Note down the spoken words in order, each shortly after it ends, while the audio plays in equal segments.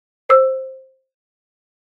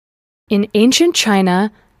In ancient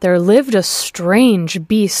China, there lived a strange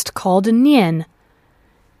beast called Nian.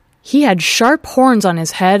 He had sharp horns on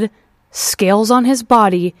his head, scales on his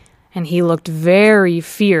body, and he looked very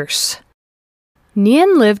fierce.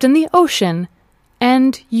 Nian lived in the ocean,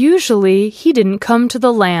 and usually he didn't come to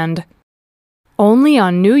the land. Only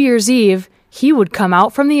on New Year's Eve, he would come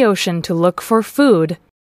out from the ocean to look for food.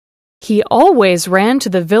 He always ran to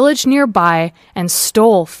the village nearby and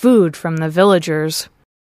stole food from the villagers.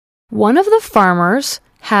 One of the farmers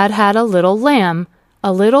had a little lamb,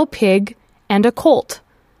 a little pig, and a colt,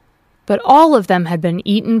 but all of them had been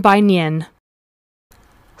eaten by Nian.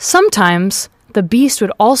 Sometimes the beast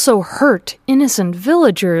would also hurt innocent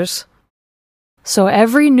villagers. So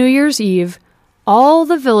every New Year's Eve, all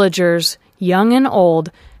the villagers, young and old,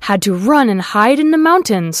 had to run and hide in the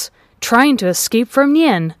mountains, trying to escape from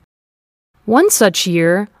Nian. One such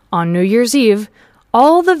year, on New Year's Eve,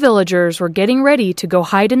 all the villagers were getting ready to go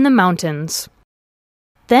hide in the mountains.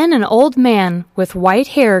 Then an old man with white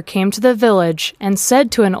hair came to the village and said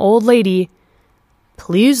to an old lady,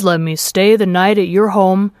 "Please let me stay the night at your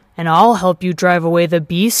home, and I'll help you drive away the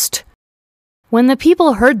beast." When the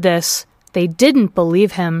people heard this, they didn't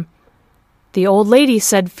believe him. The old lady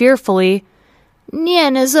said fearfully,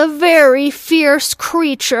 "Nian is a very fierce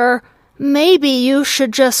creature. Maybe you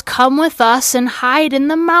should just come with us and hide in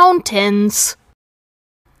the mountains."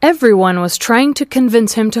 Everyone was trying to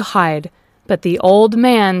convince him to hide, but the old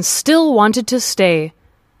man still wanted to stay.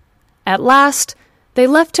 At last, they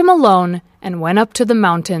left him alone and went up to the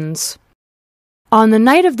mountains. On the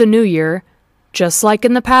night of the New Year, just like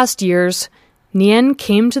in the past years, Nian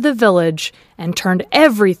came to the village and turned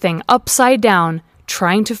everything upside down,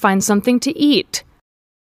 trying to find something to eat.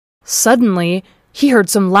 Suddenly, he heard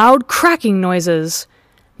some loud cracking noises.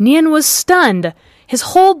 Nian was stunned.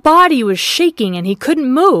 His whole body was shaking and he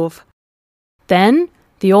couldn't move. Then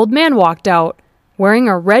the old man walked out, wearing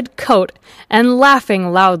a red coat and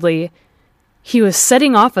laughing loudly. He was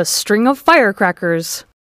setting off a string of firecrackers.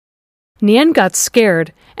 Nian got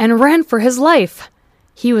scared and ran for his life.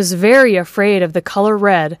 He was very afraid of the color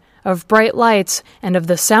red, of bright lights, and of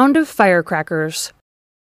the sound of firecrackers.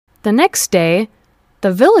 The next day,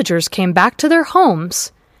 the villagers came back to their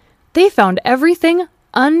homes. They found everything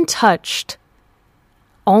untouched.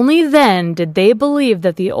 Only then did they believe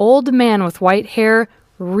that the old man with white hair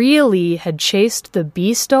really had chased the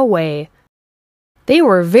beast away. They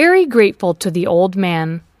were very grateful to the old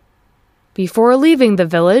man. Before leaving the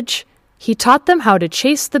village, he taught them how to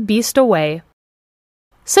chase the beast away.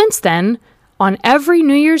 Since then, on every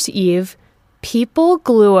New Year's Eve, people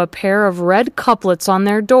glue a pair of red couplets on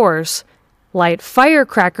their doors, light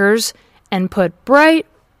firecrackers, and put bright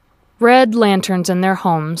red lanterns in their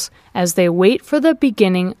homes as they wait for the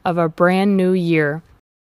beginning of a brand new year.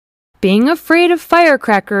 Being afraid of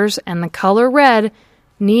firecrackers and the color red,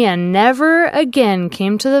 Nian never again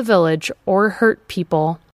came to the village or hurt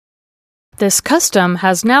people. This custom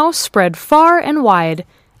has now spread far and wide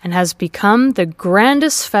and has become the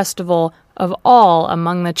grandest festival of all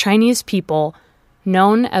among the Chinese people,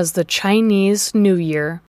 known as the Chinese New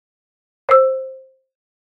Year.